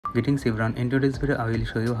Greetings everyone, in today's video I will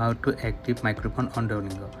show you how to active microphone on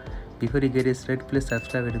Duolingo. Before you get started, please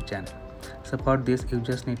subscribe to the channel. So for this you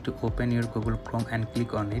just need to open your Google Chrome and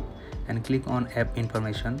click on it and click on app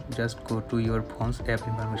information. Just go to your phone's app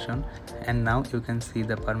information and now you can see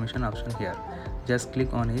the permission option here. Just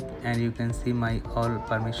click on it and you can see my all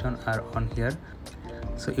permission are on here.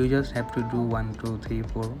 So you just have to do 1 2 3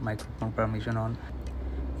 4 microphone permission on.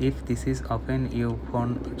 If this is open, your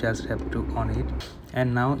phone just have to on it,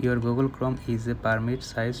 and now your Google Chrome is a permit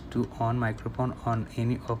size to on microphone on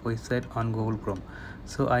any of website on Google Chrome.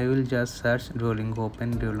 So I will just search Duolingo,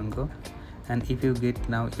 open Duolingo, and if you get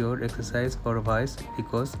now your exercise for voice,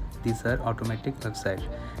 because these are automatic website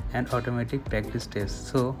and automatic practice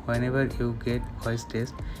tests. So whenever you get voice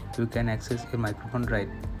test, you can access a microphone right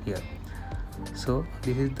here. So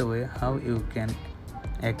this is the way how you can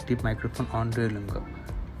active microphone on Duolingo.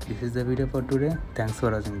 This is the video for today. Thanks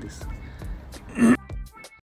for watching this.